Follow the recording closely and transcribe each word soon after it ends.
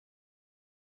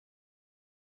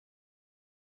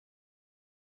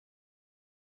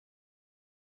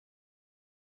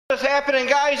What's happening,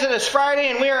 guys? It is Friday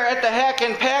and we are at the Hack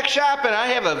and Pack shop and I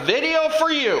have a video for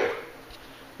you.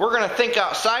 We're going to think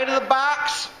outside of the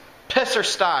box, pisser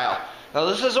style. Now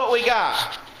this is what we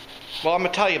got. Well, I'm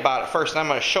going to tell you about it first and I'm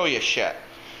going to show you shit.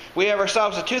 We have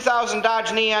ourselves a 2000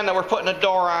 Dodge Neon that we're putting a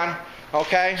door on.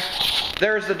 Okay?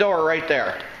 There's the door right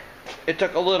there. It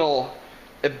took a little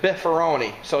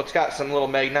biffaroni, so it's got some little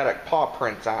magnetic paw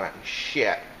prints on it and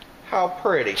shit. How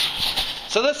pretty.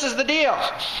 So this is the deal.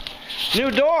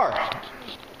 New door.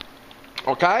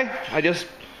 Okay? I just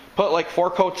put like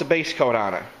 4 coats of base coat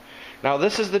on it. Now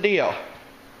this is the deal.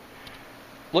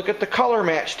 Look at the color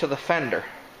match to the fender.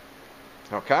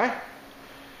 Okay?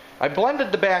 I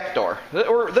blended the back door.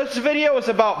 This video is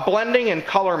about blending and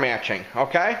color matching.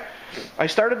 Okay? I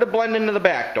started to blend into the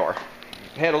back door.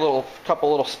 Had a couple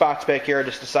little spots back here I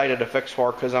just decided to fix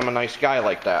for because I'm a nice guy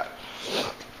like that.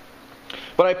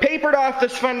 But I papered off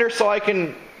this fender so I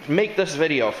can make this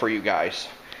video for you guys.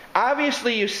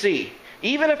 Obviously you see,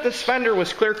 even if this fender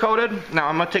was clear coated, now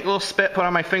I'm going to take a little spit, put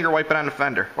on my finger, wipe it on the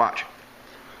fender. Watch.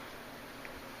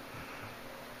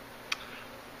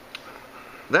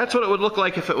 That's what it would look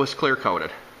like if it was clear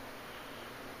coated.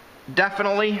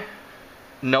 Definitely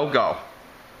no go.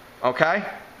 Okay?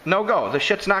 No go. The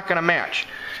shit's not going to match.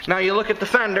 Now you look at the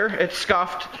fender, it's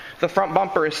scuffed. The front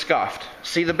bumper is scuffed.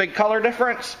 See the big color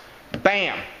difference?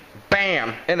 Bam,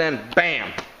 bam, and then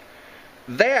bam.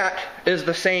 That is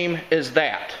the same as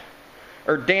that,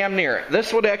 or damn near it.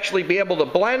 This would actually be able to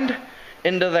blend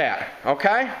into that,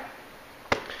 okay?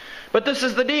 But this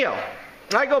is the deal.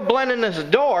 I go blending this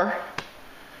door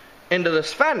into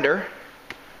this fender,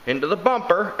 into the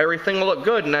bumper, everything will look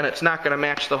good, and then it's not going to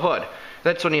match the hood.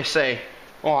 That's when you say,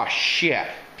 oh shit.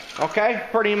 Okay?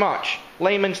 Pretty much.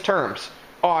 Layman's terms.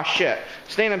 Oh shit.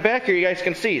 Standing back here, you guys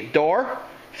can see door,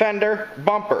 fender,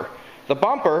 bumper. The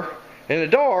bumper and the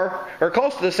door are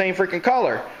close to the same freaking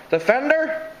color. The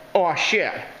fender, oh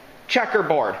shit.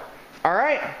 Checkerboard.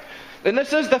 Alright? And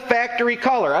this is the factory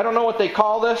color. I don't know what they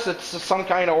call this. It's some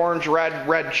kind of orange,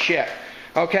 red shit.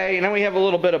 Okay? And then we have a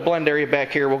little bit of blend area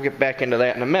back here. We'll get back into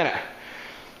that in a minute.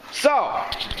 So,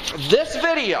 this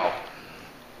video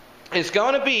is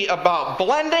going to be about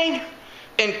blending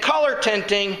and color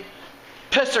tinting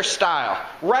pisser style,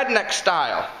 redneck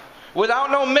style,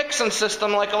 without no mixing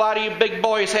system like a lot of you big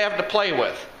boys have to play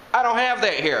with. I don't have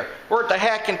that here. We're at the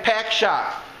Hack and Pack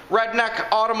shop. Redneck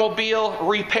automobile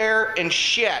repair and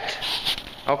shit.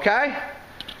 Okay?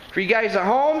 For you guys at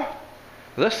home,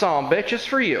 this song, bitch, is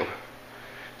for you.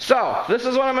 So, this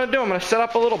is what I'm going to do. I'm going to set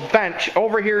up a little bench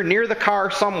over here near the car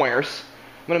somewheres.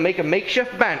 I'm going to make a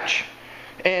makeshift bench.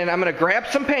 And I'm going to grab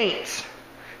some paints.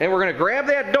 And we're going to grab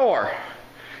that door.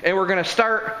 And we're going to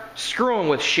start screwing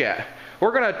with shit.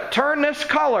 We're going to turn this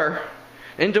color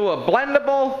into a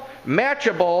blendable,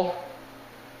 matchable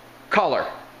color.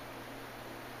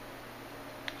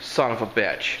 Son of a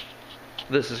bitch.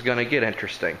 This is going to get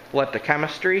interesting. Let the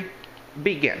chemistry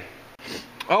begin.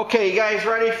 Okay, you guys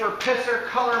ready for pisser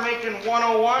color making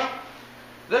 101?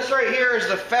 This right here is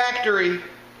the factory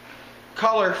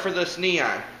color for this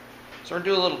neon. So we're going to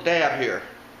do a little dab here.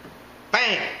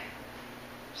 Bam!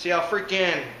 See how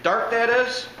freaking dark that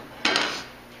is?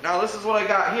 Now this is what I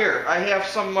got here. I have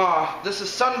some, this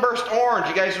is Sunburst Orange.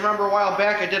 You guys remember a while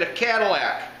back I did a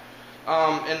Cadillac.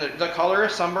 And the color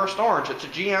is Sunburst Orange. It's a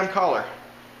GM color.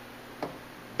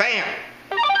 Bam!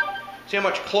 See how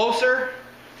much closer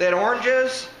that orange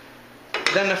is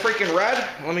than the freaking red?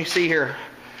 Let me see here.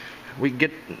 We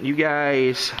get you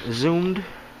guys zoomed.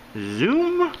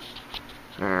 Zoom?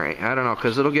 Alright, I don't know,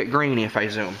 because it'll get grainy if I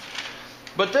zoom.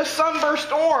 But this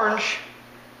Sunburst Orange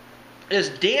is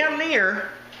damn near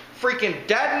freaking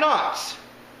dead nuts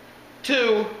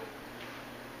to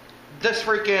this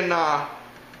freaking,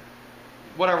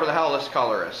 whatever the hell this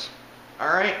color is.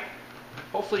 Alright?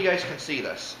 Hopefully you guys can see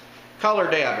this.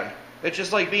 Color dabbing. It's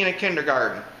just like being in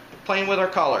kindergarten. Playing with our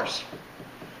colors.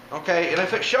 Okay, and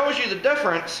if it shows you the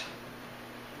difference,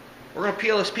 we're going to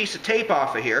peel this piece of tape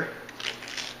off of here.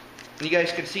 And you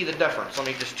guys can see the difference. Let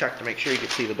me just check to make sure you can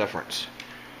see the difference.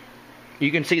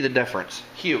 You can see the difference.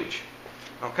 Huge.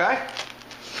 Okay?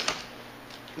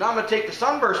 Now I'm going to take the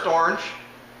Sunburst Orange.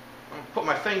 I'm going to put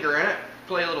my finger in it.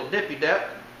 Play a little dippy dip.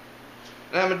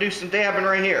 And I'm going to do some dabbing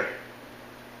right here.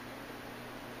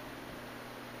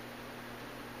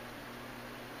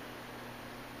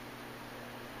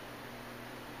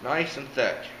 Nice and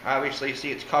thick. Obviously you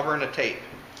see it's covering the tape.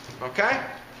 Okay?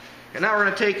 And now we're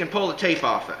going to take and pull the tape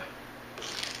off it.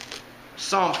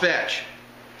 Some bitch.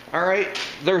 Alright?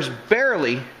 There's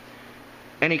barely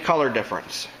any color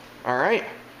difference. Alright?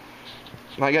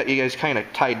 I got you guys kind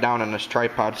of tied down on this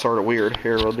tripod, sort of weird.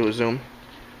 Here, we'll do a zoom.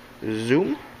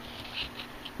 Zoom.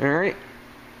 All right,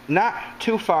 not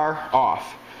too far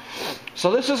off.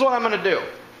 So this is what I'm going to do.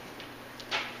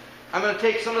 I'm going to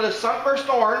take some of this sunburst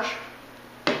orange.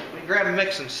 Let me grab a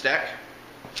mixing stick.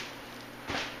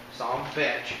 Some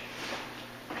bitch.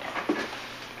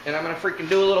 And I'm going to freaking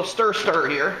do a little stir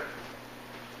here.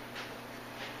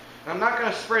 I'm not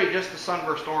going to spray just the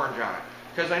sunburst orange on it,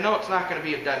 because I know it's not going to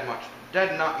be a dead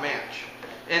nut match.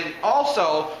 And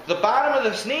also, the bottom of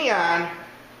this neon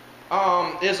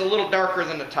is a little darker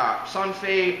than the top.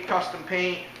 Sunfade, custom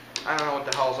paint, I don't know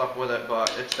what the hell's up with it,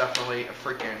 but it's definitely a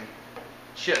freaking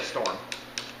shitstorm.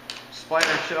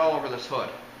 Splattering shit all over this hood.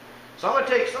 So I'm going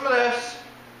to take some of this,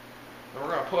 and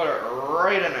we're going to put it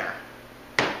right in there.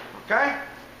 Okay?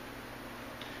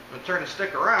 I'm going to turn the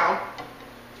stick around.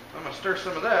 I'm going to stir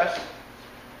some of this.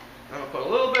 I'm going to put a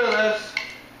little bit of this,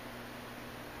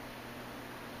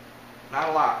 not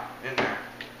a lot, in there.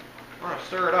 We're going to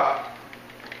stir it up.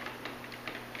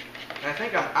 And I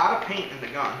think I'm out of paint in the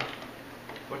gun,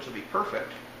 which will be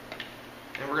perfect.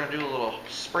 And we're going to do a little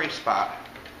spray spot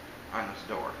on this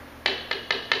door.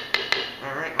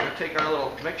 Alright, I'm going to take our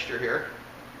little mixture here,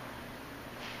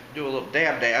 do a little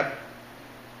dab.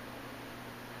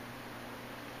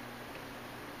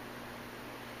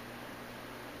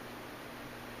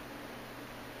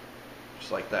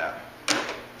 Like that.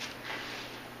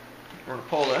 We're going to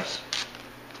pull this.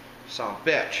 Son of a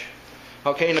bitch.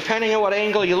 Okay, and depending on what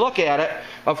angle you look at it,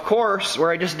 of course, where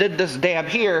I just did this dab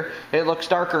here, it looks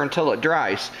darker until it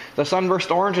dries. The sunburst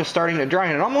orange is starting to dry,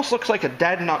 and it almost looks like a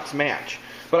dead nuts match.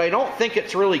 But I don't think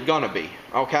it's really going to be,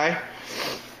 okay?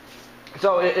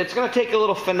 So it's going to take a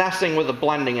little finessing with the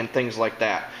blending and things like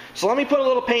that. So let me put a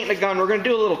little paint in the gun. We're going to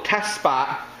do a little test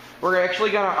spot. We're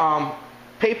actually going to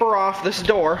paper off this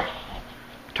door.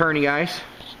 Turn, you guys.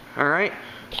 Alright.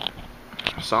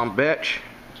 Some bitch.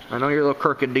 I know you're a little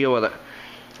crooked, deal with it.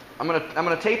 I'm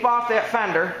gonna tape off that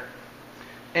fender,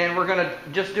 and we're gonna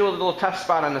just do a little test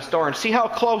spot on this door and see how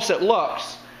close it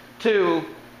looks to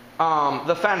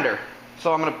the fender.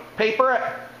 So I'm gonna paper it,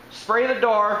 spray the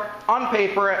door,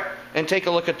 unpaper it, and take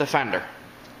a look at the fender.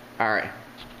 Alright.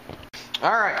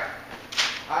 Alright.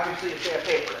 Obviously you can't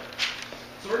paper it.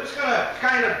 So we're just gonna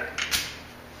kind of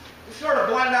sort of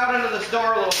blend out into this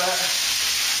door a little bit.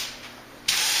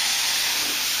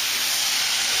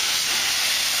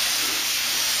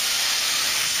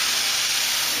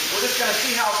 We're just going to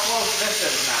see how close this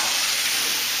is now.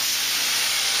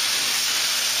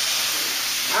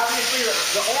 Obviously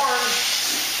the orange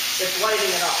is lighting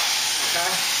it up,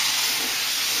 okay?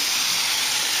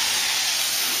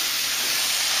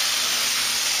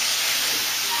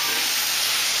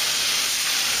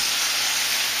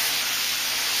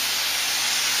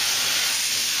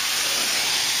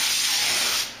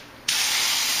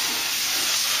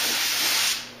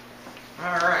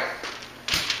 Alright,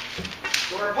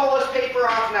 so we're going to pull this paper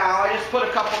off now. I just put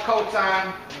a couple coats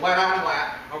on wet,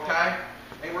 okay?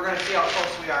 And we're going to see how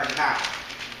close we are now.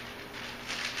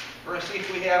 We're going to see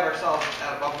if we have ourselves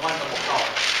a blendable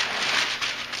color.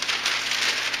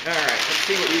 Alright, let's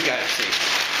see what you guys see.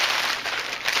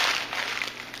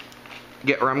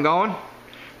 Get where I'm going?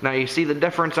 Now you see the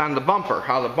difference on the bumper,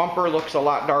 how the bumper looks a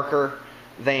lot darker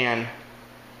than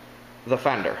the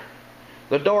fender.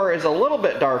 The door is a little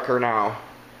bit darker now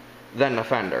than the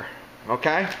fender,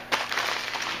 okay?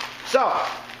 So,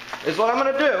 what I'm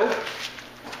going to do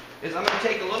is I'm going to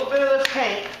take a little bit of this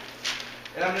paint,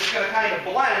 and I'm just going to kind of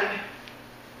blend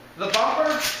the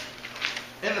bumper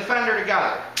and the fender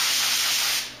together.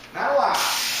 Not a lot.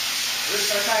 We're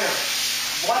just going to kind of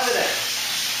blend it in.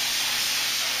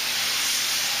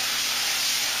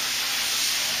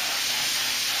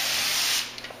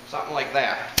 Something like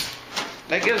that.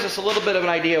 That gives us a little bit of an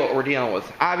idea what we're dealing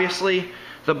with. Obviously,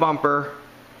 the bumper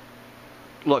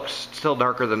looks still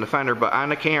darker than the fender, but on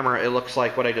the camera, it looks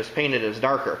like what I just painted is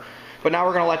darker. But now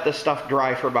we're going to let this stuff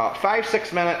dry for about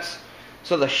 5-6 minutes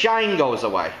so the shine goes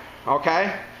away,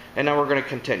 okay? And then we're going to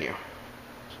continue.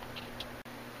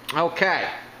 Okay,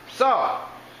 so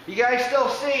you guys still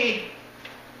see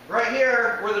right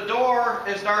here where the door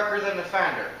is darker than the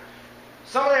fender.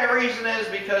 Some of that reason is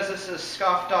because this is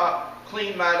scuffed up,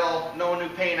 clean metal, no new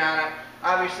paint on it.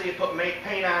 Obviously you put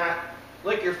paint on it,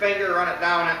 lick your finger, run it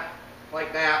down it,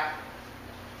 like that.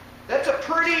 That's a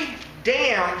pretty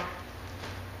damn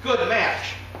good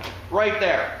match, right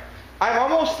there. I'm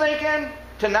almost thinking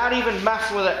to not even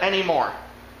mess with it anymore.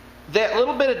 That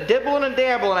little bit of dibbling and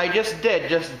dabbling I just did,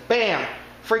 just bam,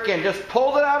 freaking just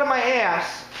pulled it out of my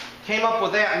ass, came up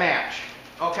with that match,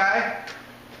 okay?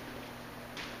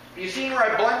 You seen where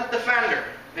I blended the fender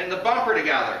and the bumper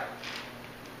together.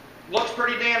 Looks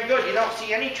pretty damn good. You don't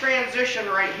see any transition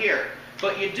right here.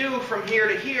 but you do from here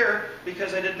to here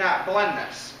because I did not blend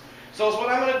this. So is what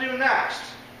I'm going to do next.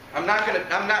 I'm not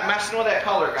messing with that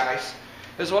color, guys.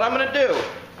 This is what I'm going to do.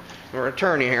 I'm going to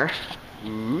turn you here.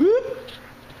 Whoop.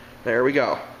 There we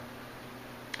go.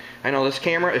 I know this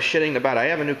camera is shitting the bed. I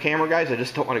have a new camera, guys. I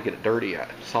just don't want to get it dirty yet.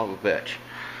 Son of a bitch.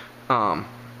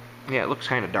 Yeah, it looks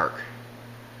kind of dark.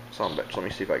 Son of a bitch. Let me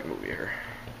see if I can move you here.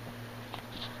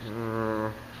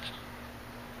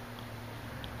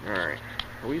 Alright.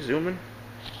 Are we zooming?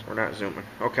 We're not zooming.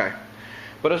 Okay.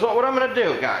 But is what I'm going to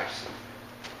do, guys.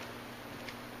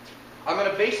 I'm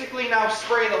going to basically now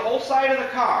spray the whole side of the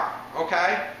car.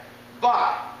 Okay?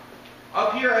 But,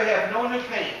 up here I have no new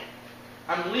paint.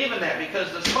 I'm leaving that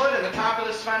because this hood and the top of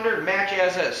this fender match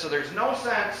as is. So there's no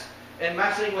sense in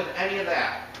messing with any of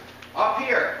that. Up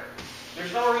here,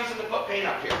 there's no reason to put paint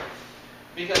up here.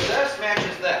 Because this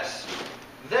matches this.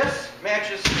 This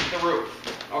matches the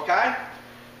roof. Okay?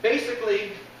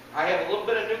 Basically, I have a little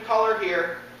bit of new color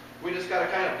here. We just got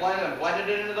to kind of blend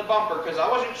it into the bumper because I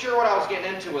wasn't sure what I was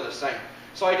getting into with this thing.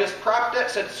 So I just propped it,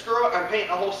 said screw it, I'm painting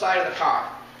the whole side of the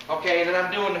car. Okay, and then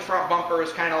I'm doing the front bumper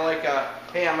as kind of like a,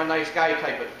 hey, I'm a nice guy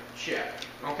type of shit.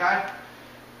 Okay?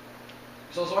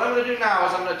 So what I'm going to do now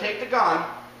is I'm going to take the gun,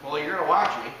 well, you're going to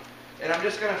watch me, and I'm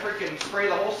just going to freaking spray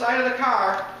the whole side of the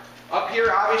car up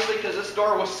here, obviously, because this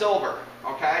door was silver.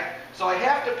 Okay? So I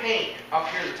have to paint up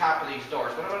here the top of these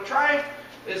doors. But I'm going to try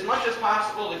as much as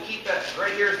possible to keep it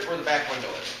right here where the back window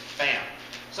is. Bam.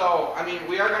 So, I mean,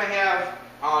 we are going to have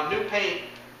new paint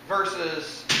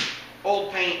versus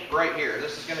old paint right here.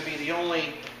 This is going to be the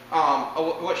only,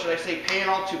 what should I say,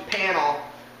 panel to panel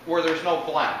where there's no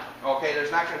blend. Okay,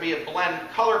 there's not going to be a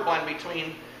color blend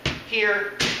between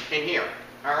here and here.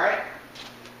 All right?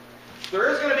 There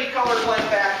is going to be color blend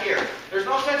back here. There's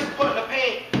no sense in putting the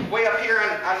paint way up here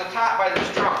on the top by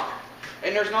this trunk.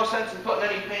 And there's no sense in putting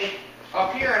any paint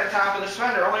up here on the top of this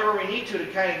fender, only where we need to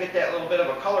kind of get that little bit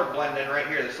of a color blend in right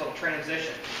here, this little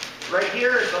transition. Right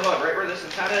here is the hood. Right where this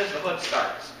antenna is, the hood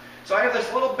starts. So I have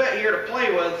this little bit here to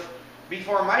play with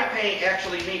before my paint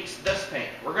actually meets this paint.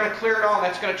 We're going to clear it all, and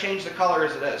that's going to change the color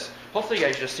as it is. Hopefully you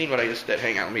guys just seen what I just did.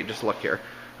 Hang on, let me just look here.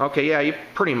 Okay, yeah, you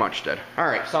pretty much did.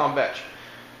 Alright, son of a bitch.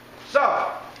 So,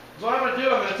 what I'm going to do,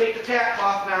 I'm going to take the tack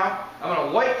cloth now, I'm going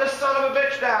to wipe this son of a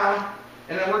bitch down,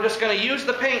 and then we're just going to use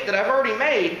the paint that I've already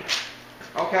made,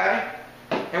 okay,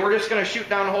 and we're just going to shoot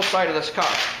down the whole side of this car.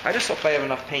 I just hope I have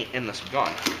enough paint in this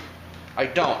gun. I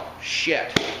don't.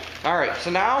 Shit. Alright, so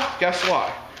now, guess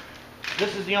what?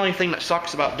 This is the only thing that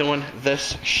sucks about doing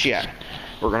this shit.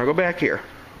 We're going to go back here.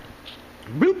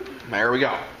 Boop. There we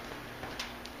go.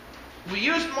 We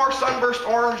used more sunburst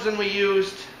orange than we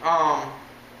used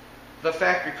the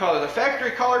factory color. The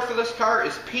factory color for this car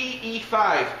is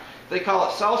PE5. They call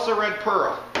it Salsa Red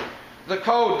Pearl. The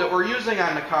code that we're using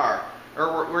on the car,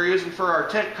 or we're using for our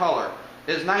tint color,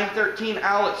 is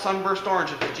 913L. It's sunburst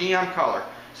orange. It's the GM color.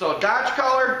 So Dodge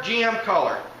color, GM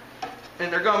color.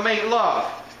 And they're going to make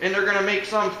love. And they're going to make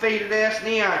some faded ass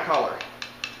neon color.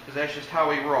 Because that's just how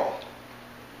we roll.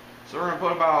 So we're going to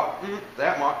put about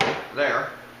that much there.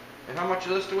 And how much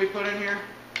of this do we put in here?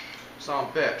 Some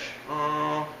bitch.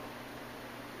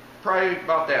 Probably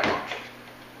about that much.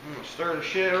 I'm going to stir the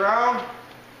shit around.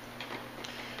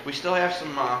 We still have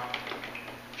some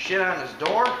shit on this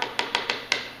door.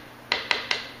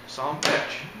 Some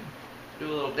bitch.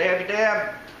 Do a little dabby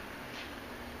dab.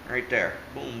 Right there.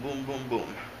 Boom, boom, boom,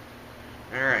 boom.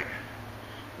 Alright.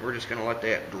 We're just going to let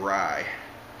that dry.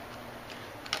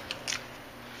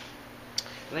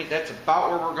 I think that's about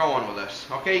where we're going with this.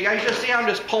 Okay, you guys just see I'm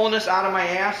just pulling this out of my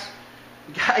ass?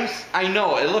 Guys, I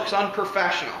know, it looks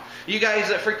unprofessional. You guys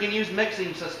that freaking use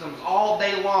mixing systems all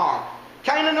day long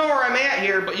kind of know where I'm at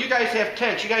here, but you guys have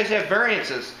tints, you guys have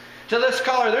variances. To this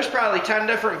color, there's probably 10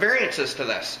 different variances to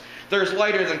this. There's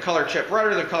lighter than color chip,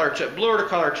 redder than color chip, bluer to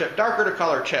color chip, darker to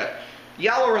color chip,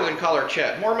 yellower than color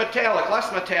chip, more metallic,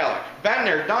 less metallic. Been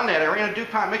there, done that. I ran a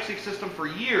DuPont mixing system for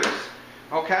years.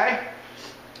 Okay?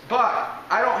 But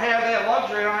I don't have that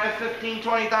luxury. I don't have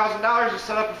 $15,000, $20,000 to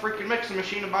set up a freaking mixing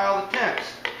machine and buy all the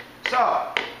tints. So,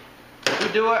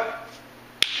 we do it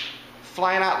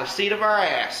flying out the seat of our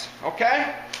ass.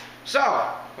 Okay? So,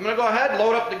 I'm going to go ahead,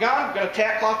 load up the gun. I'm going to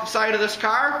tack cloth the side of this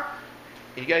car.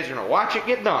 You guys are going to watch it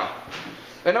get done.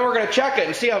 And then we're going to check it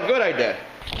and see how good I did.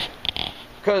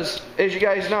 Because, as you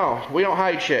guys know, we don't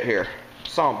hide shit here.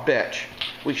 Some bitch.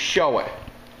 We show it.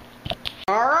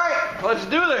 Alright, let's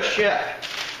do this shit.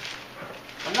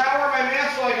 I'm not wearing my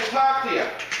mask so I can talk to you.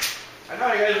 I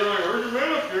know you guys are like, where's your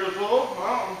mask here, fool?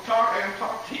 Well, I can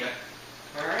talk to you.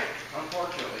 Alright?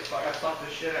 Unfortunately, so I got to stuff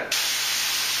this shit in.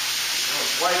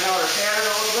 Widen out our pattern a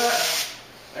little bit.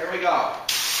 There we go.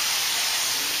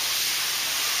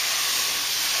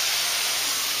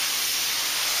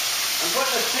 I'm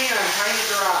putting this paint on kind of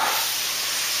dry.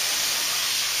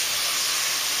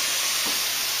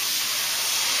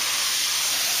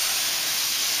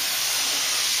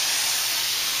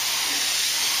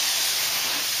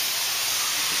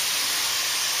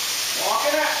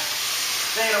 Walking it,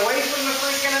 staying away from the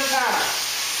freaking antenna.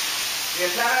 The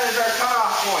antenna is our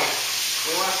cutoff point.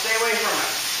 We want to stay away from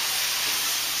it.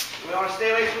 We want to stay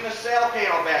away from the sail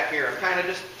panel back here. I'm kind of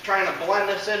just trying to blend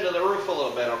this into the roof a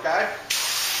little bit, okay?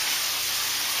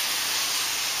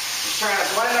 Just trying to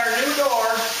blend our new door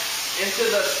into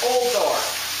the old door.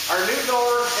 Our new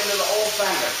door into the old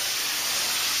fender.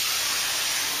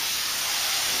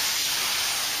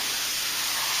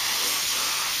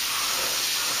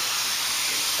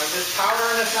 I'm just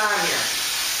powdering this on here.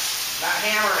 Not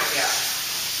hammering it yet.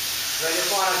 I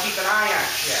just want to keep an eye on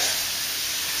shit.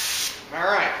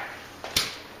 Alright.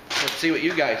 Let's see what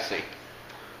you guys see.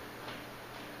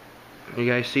 You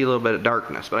guys see a little bit of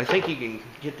darkness, but I think you can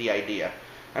get the idea.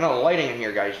 I know the lighting in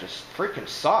here, guys, just freaking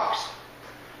sucks.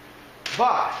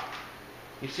 But,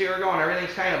 you see where we're going?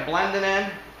 Everything's kind of blending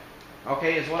in.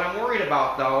 Okay, is what I'm worried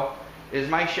about, though, is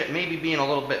my shit maybe being a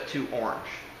little bit too orange.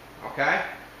 Okay?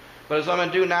 But as I'm going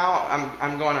to do now,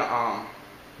 I'm going to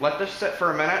let this sit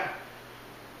for a minute.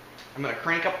 I'm going to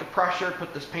crank up the pressure,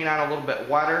 put this paint on a little bit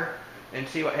wetter, and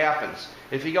see what happens.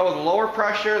 If you go with lower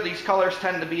pressure, these colors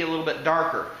tend to be a little bit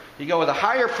darker. If you go with a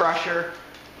higher pressure,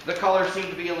 the colors seem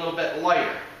to be a little bit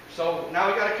lighter. So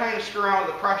now we got to kind of screw around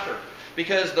with the pressure,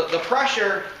 because the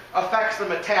pressure affects the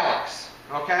metallics.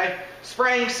 Okay?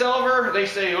 Spraying silver, they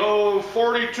say, oh,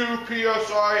 42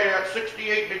 psi at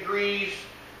 68 degrees.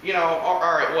 You know,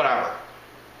 alright, whatever.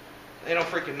 They don't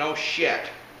freaking know shit.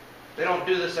 They don't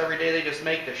do this every day, they just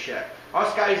make this shit.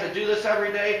 Us guys that do this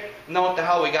every day know what the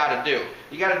hell we gotta do.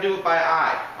 You gotta do it by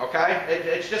eye, okay?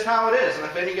 It's just how it is. And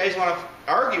if any of you guys want to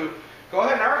argue, go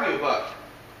ahead and argue, but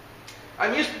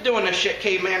I'm used to doing this shit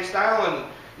caveman style, and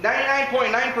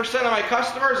 99.9% of my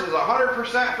customers is 100%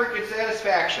 freaking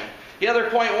satisfaction. The other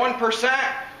 0.1%,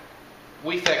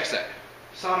 we fix it.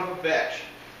 Son of a bitch.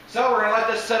 So we're gonna let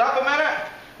this sit up a minute.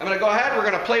 I'm going to go ahead, we're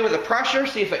going to play with the pressure,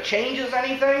 see if it changes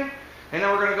anything, and then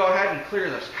we're going to go ahead and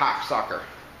clear this cocksucker.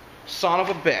 Son of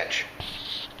a bitch.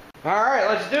 Alright,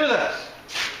 let's do this.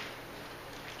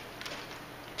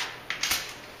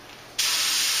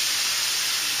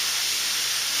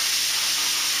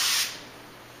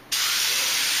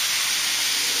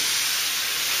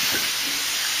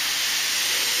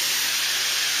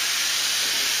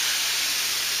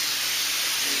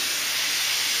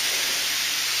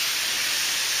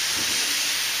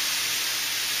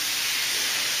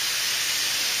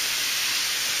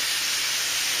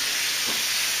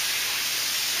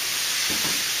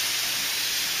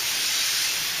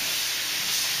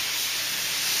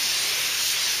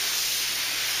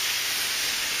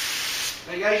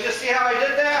 Now you guys just see how I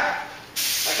did that?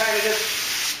 I kind of just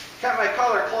kept my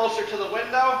color closer to the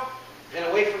window and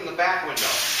away from the back window.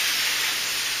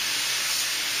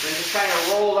 Then just kind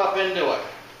of rolled up into it,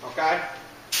 okay?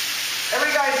 Every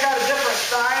guy's got a different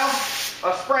style,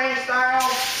 a spraying style,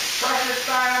 pressure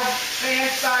style, fan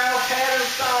style, pattern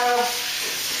style,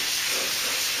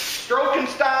 stroking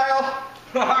style,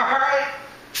 alright?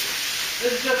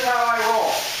 This is just how I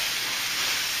roll.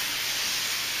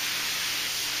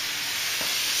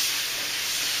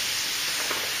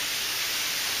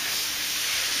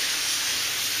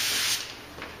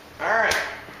 Alright,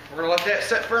 we're going to let that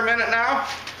sit for a minute now.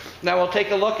 Now we'll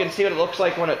take a look and see what it looks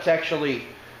like when it's actually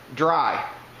dry.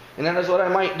 And then is what I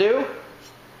might do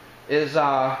is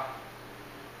I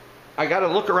got to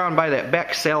look around by that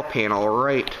back sail panel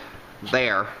right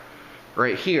there,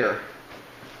 right here.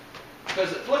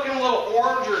 Because it's looking a little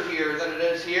oranger here than it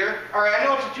is here. Alright, I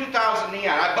know it's a 2000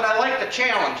 neon, but I like the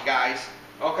challenge, guys.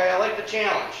 Okay, I like the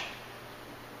challenge.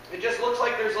 It just looks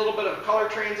like there's a little bit of color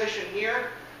transition here.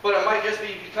 But it might just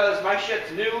be because my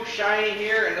shit's new, shiny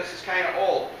here, and this is kind of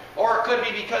old. Or it could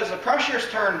be because the pressure's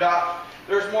turned up,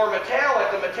 there's more metallic,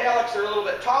 the metallics are a little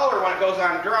bit taller when it goes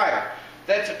on dryer.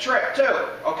 That's a trick too,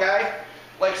 okay?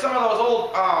 Like some of those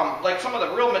old, like some of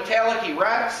the real metallic-y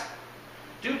reds,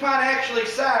 DuPont actually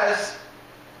says,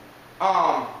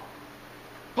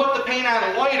 put the paint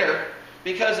on lighter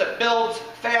because it builds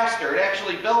faster. It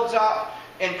actually builds up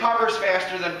and covers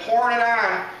faster than pouring it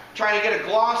on trying to get a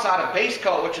gloss out of base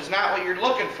coat, which is not what you're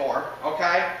looking for,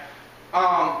 okay?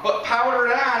 But powder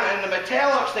it on, and the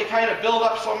metallics, they kind of build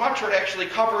up so much where it actually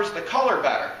covers the color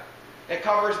better. It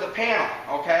covers the panel,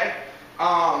 okay?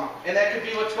 And that could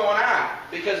be what's going on,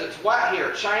 because it's wet here,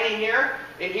 it's shiny here,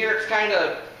 and here it's kind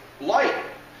of light.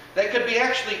 That could be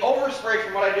actually overspray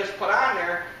from what I just put on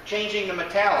there, changing the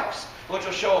metallics, which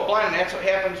will show a blend, and that's what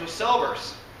happens with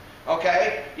silvers.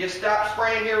 Okay? You stop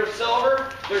spraying here with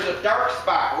silver, there's a dark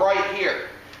spot right here.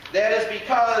 That is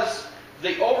because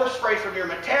the overspray from your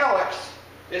metallics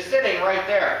is sitting right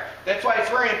there. That's why it's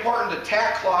very important to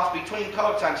tack cloth between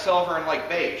coats on silver and like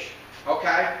beige.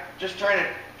 Okay? Just trying to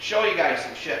show you guys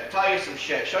some shit, tell you some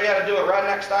shit, show you how to do it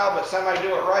redneck style, but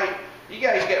semi-do it right. You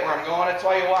guys get where I'm going. That's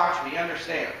why you watch me. You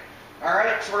understand.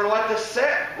 Alright, so we're going to let this sit.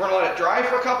 We're going to let it dry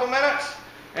for a couple minutes.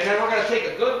 And then we're going to take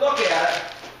a good look at it.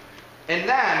 And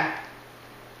then,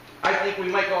 I think we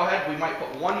might go ahead, we might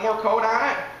put one more coat on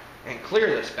it and clear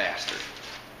this bastard.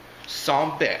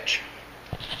 Some bitch.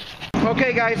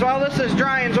 Okay guys, while this is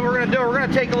drying, so what we're going to do, we're going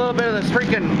to take a little bit of this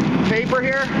freaking paper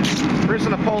here. We're just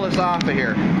going to pull this off of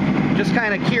here. Just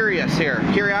kind of curious here.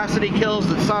 Curiosity kills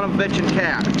the son of a bitch and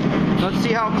cat. Let's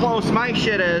see how close my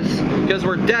shit is, because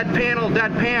we're dead panel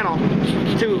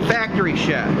to factory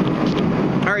shit.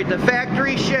 Alright, the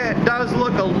factory shit does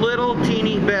look a little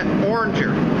teeny bit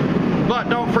oranger. But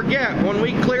don't forget, when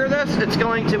we clear this, it's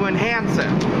going to enhance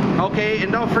it. Okay,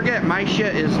 and don't forget, my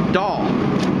shit is dull.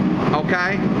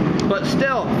 Okay? But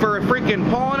still, for freaking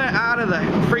pulling it out of the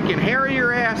freaking hair of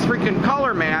your ass freaking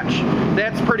color match,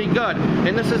 that's pretty good.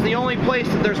 And this is the only place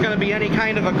that there's going to be any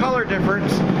kind of a color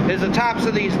difference, is the tops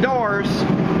of these doors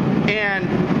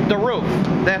and the roof.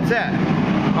 That's it.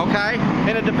 Okay?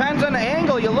 And it depends on the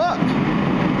angle you look.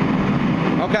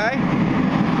 Okay?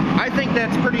 I think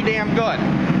that's pretty damn good.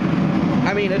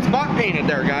 I mean, it's butt painted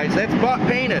there, guys. That's butt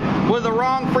painted. With the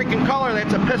wrong freaking color,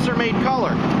 that's a pisser made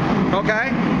color. Okay?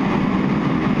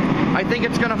 I think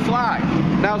it's going to fly.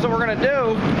 Now, so what we're going to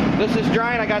do, this is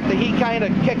drying. I got the heat kind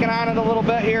of kicking on it a little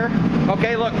bit here.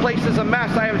 Okay, look, place is a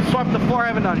mess. I haven't swept the floor. I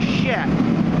haven't done shit.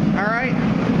 Alright?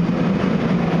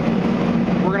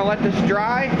 We're going to let this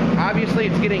dry. Obviously,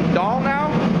 it's getting dull now.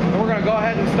 And we're going to go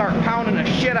ahead and start pounding the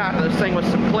shit out of this thing with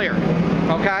some clear.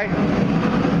 Okay?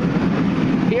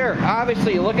 Here,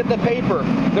 obviously, look at the paper.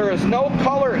 There is no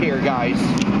color here, guys.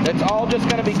 It's all just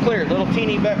going to be clear. Little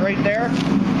teeny bit right there.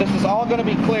 This is all going to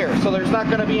be clear. So there's not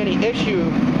going to be any issue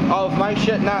of my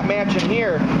shit not matching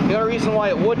here. The only reason why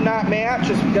it would not match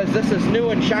is because this is new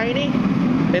and shiny,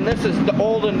 and this is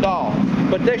old and dull.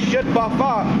 But this should buff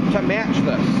up to match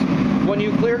this. When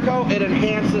you clear coat, it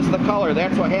enhances the color.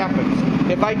 That's what happens.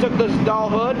 If I took this dull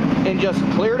hood and just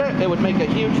cleared it, it would make a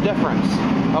huge difference.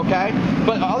 Okay?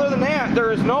 But other than that,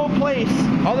 there is no place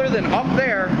other than up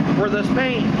there where this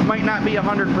paint might not be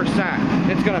 100%.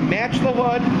 It's going to match the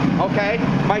hood. Okay?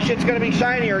 My shit's going to be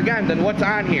shinier again than what's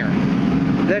on here.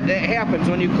 That happens.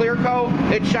 When you clear coat,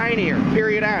 it's shinier.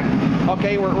 Period end.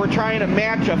 Okay, we're trying to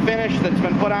match a finish that's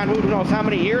been put on who knows how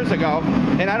many years ago,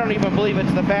 and I don't even believe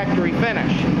it's the factory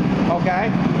finish.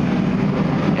 Okay?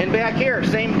 And back here,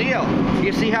 same deal.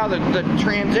 You see how the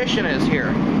transition is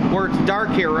here, where it's dark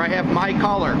here, where I have my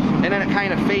color, and then it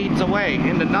kind of fades away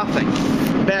into nothing.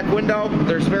 Back window,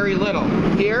 there's very little.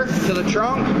 Here, to the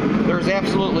trunk, there's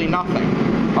absolutely nothing.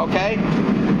 Okay?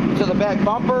 To the back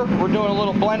bumper, we're doing a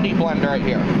little blendy blend right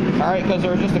here. Alright, because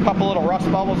there was just a couple little rust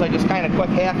bubbles. I just kind of quick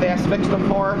half-ass fixed them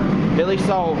for her. At least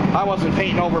so I wasn't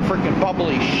painting over freaking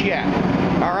bubbly shit.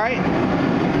 Alright?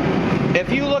 If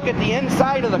you look at the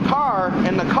inside of the car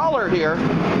and the color here,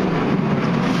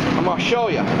 I'm going to show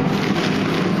you.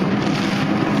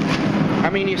 I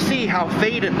mean, you see how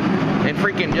faded and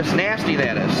freaking just nasty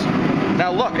that is.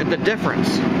 Now look at the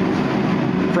difference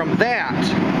from that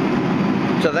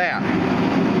to that.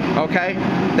 Okay?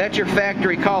 That's your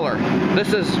factory color.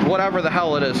 This is whatever the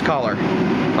hell it is color.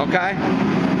 Okay?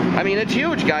 I mean, it's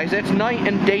huge, guys. It's night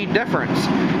and day difference.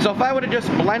 So if I would have just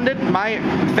blended my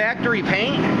factory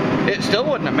paint, it still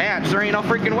wouldn't have matched. There ain't no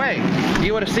freaking way.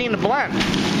 You would have seen the blend.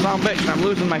 Son of a bitch, I'm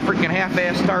losing my freaking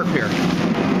half-ass tarp here.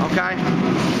 Okay?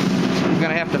 I'm going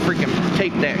to have to freaking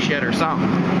tape that shit or something.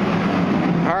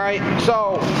 Alright,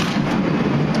 so,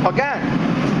 again,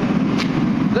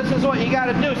 this is what you got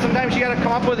to do. Sometimes you got to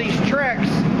come up with these tricks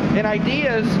and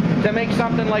ideas to make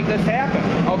something like this happen,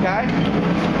 okay?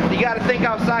 You got to think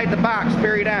outside the box,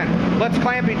 period end. Let's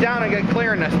clamp it down and get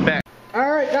clear in this bit.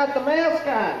 Alright, got the mask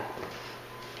on.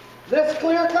 This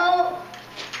clear coat,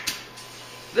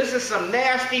 this is some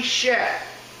nasty shit.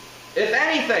 If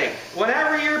anything,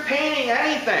 whenever you're painting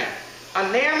anything,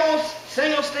 enamels,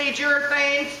 single stage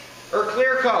urethanes, or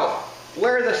clear coat,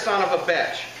 wear the son of a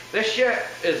bitch. This shit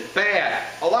is bad.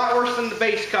 A lot worse than the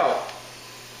base coat.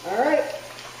 Alright,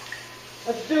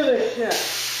 let's do this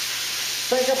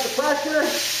shit. Take up the pressure.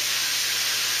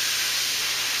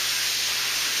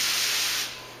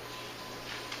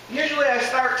 Usually I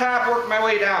start top, work my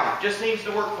way down. Just seems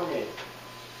to work for me.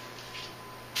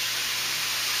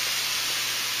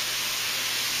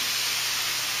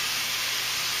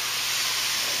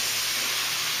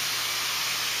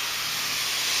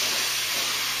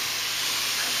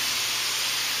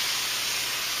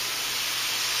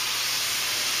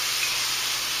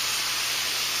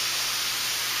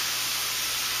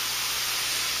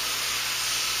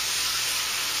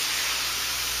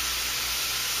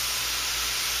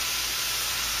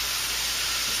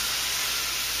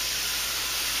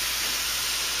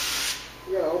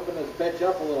 open this bitch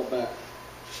up a little bit.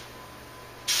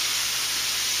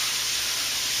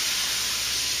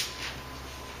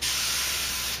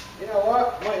 You know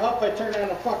what? Might help if I turn on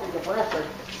the fucking compressor.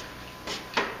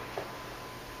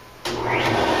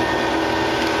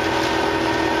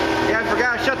 Yeah, I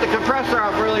forgot to shut the compressor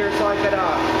off earlier so I could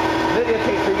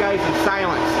videotape for you guys in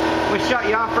silence. We'll shut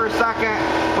you off for a second.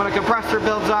 When the compressor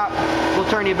builds up, we'll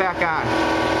turn you back on.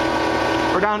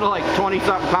 We're down to like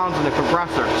 20-something pounds in the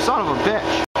compressor. Son of a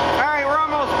bitch. Alright, we're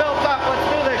almost built up. Let's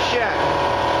do this shit.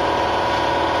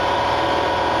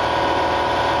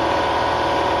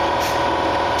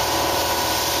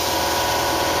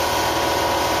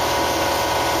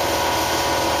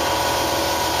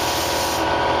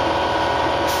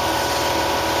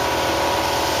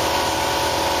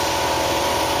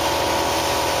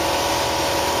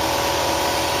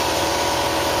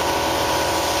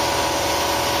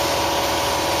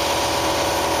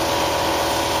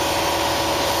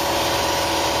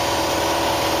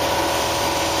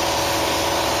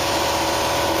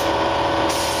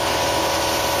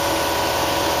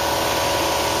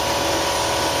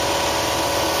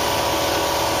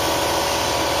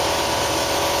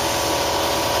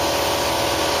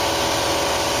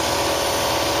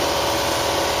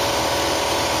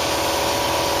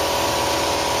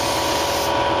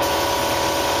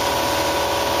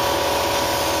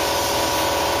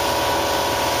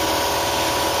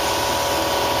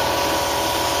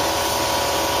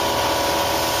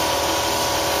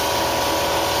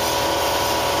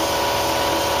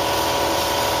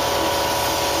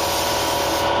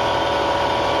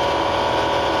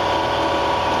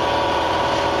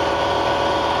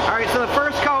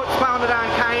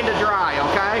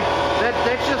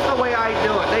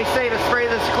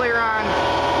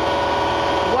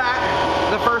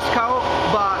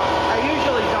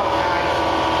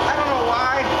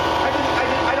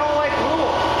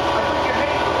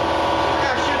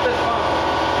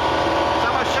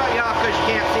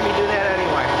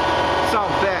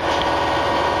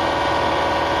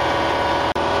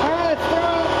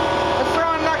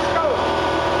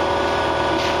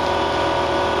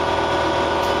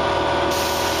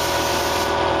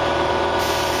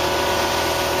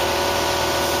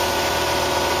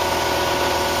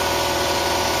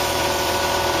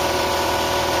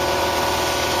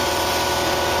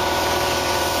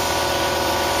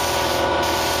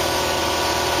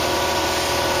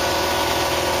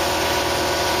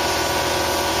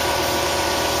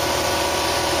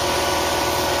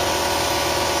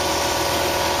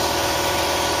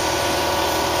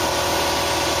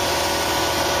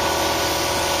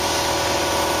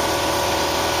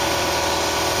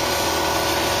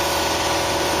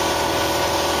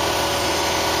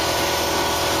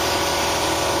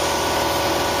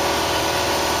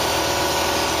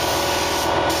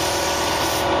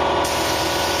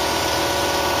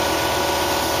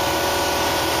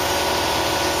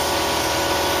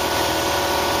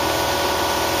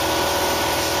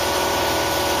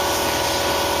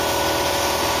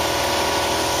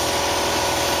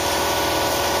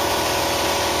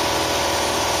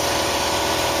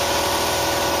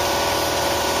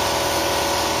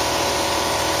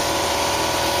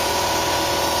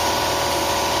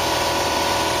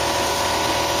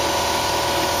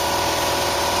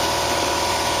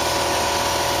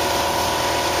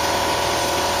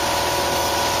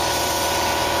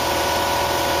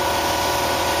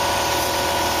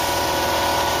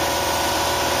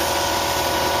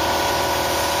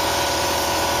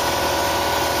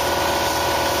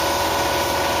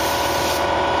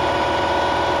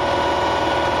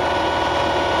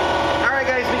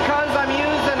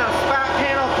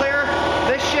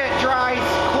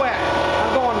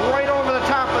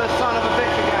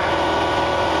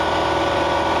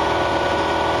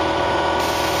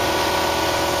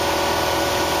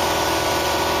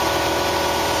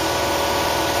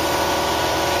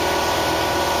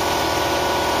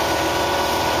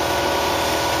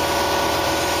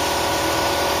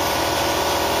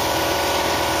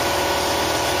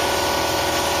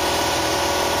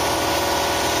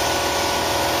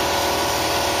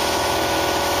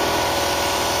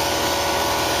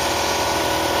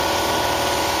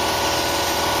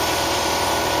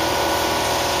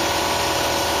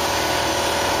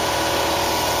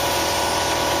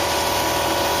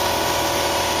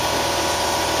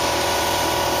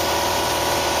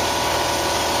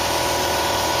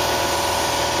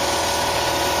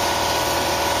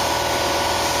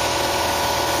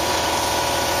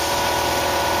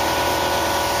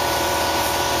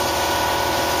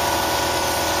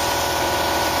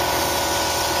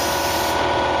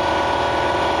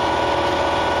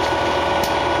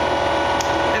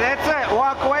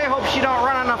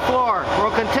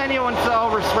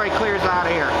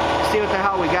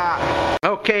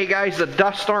 guys, the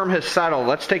dust storm has settled.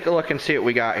 Let's take a look and see what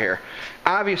we got here.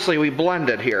 Obviously, we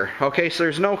blended here. Okay, so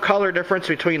there's no color difference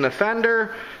between the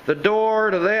fender, the door,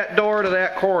 to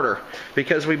that quarter,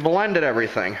 because we blended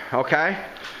everything. Okay?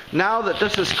 Now that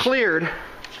this is cleared,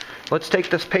 let's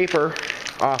take this paper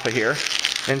off of here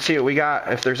and see what we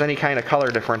got, if there's any kind of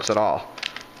color difference at all.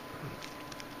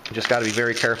 You just got to be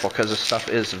very careful because this stuff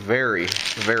is very,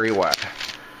 very wet.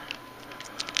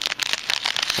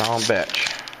 Son of a bitch.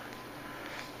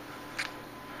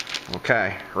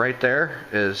 Okay, right there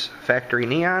is factory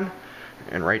neon,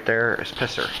 and right there is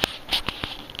pisser.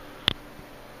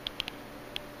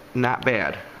 Not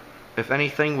bad. If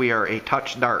anything, we are a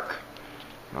touch dark.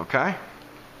 Okay?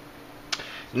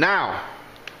 Now,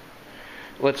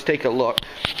 let's take a look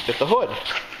at the hood.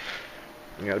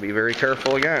 You gotta be very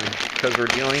careful again, because we're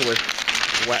dealing with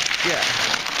wet shit.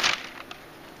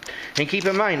 And keep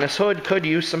in mind, this hood could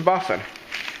use some buffing.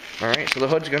 Alright, so the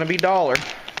hood's gonna be duller.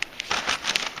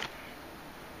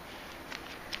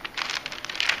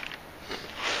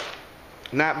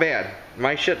 Not bad.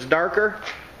 My shit's darker,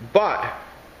 but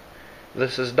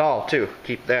this is dull too.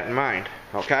 Keep that in mind,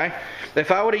 okay?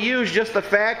 If I would have used just the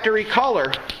factory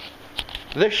color,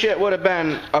 this shit would have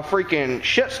been a freaking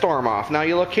shitstorm off. Now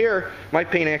you look here, my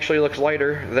paint actually looks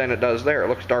lighter than it does there. It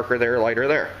looks darker there, lighter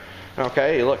there.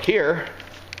 Okay, you look here,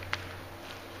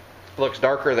 it looks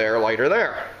darker there, lighter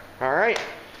there. Alright?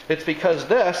 It's because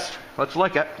this, let's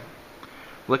lick it.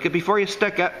 Lick it before you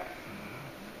stick it.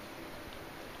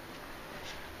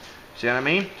 See what I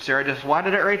mean? See where I just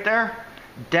wetted it right there?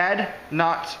 Dead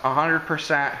nuts,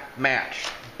 100% match.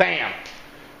 Bam!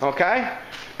 Okay?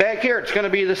 Back here, it's going to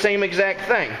be the same exact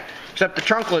thing. Except the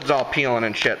trunk lid's all peeling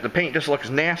and shit. The paint just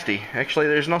looks nasty. Actually,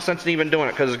 there's no sense in even doing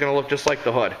it because it's going to look just like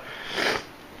the hood.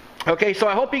 Okay, so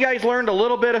I hope you guys learned a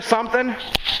little bit of something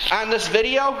on this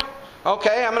video.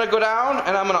 Okay, I'm going to go down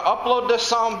and I'm going to upload this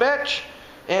son of a bitch.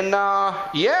 And,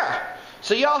 yeah.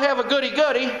 So y'all have a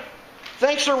goody-goody.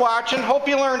 Thanks for watching. Hope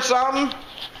you learned something.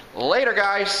 Later,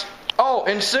 guys. Oh,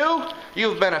 and Sue,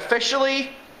 you've been officially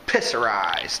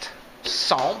pisserized.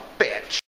 Son of a bitch.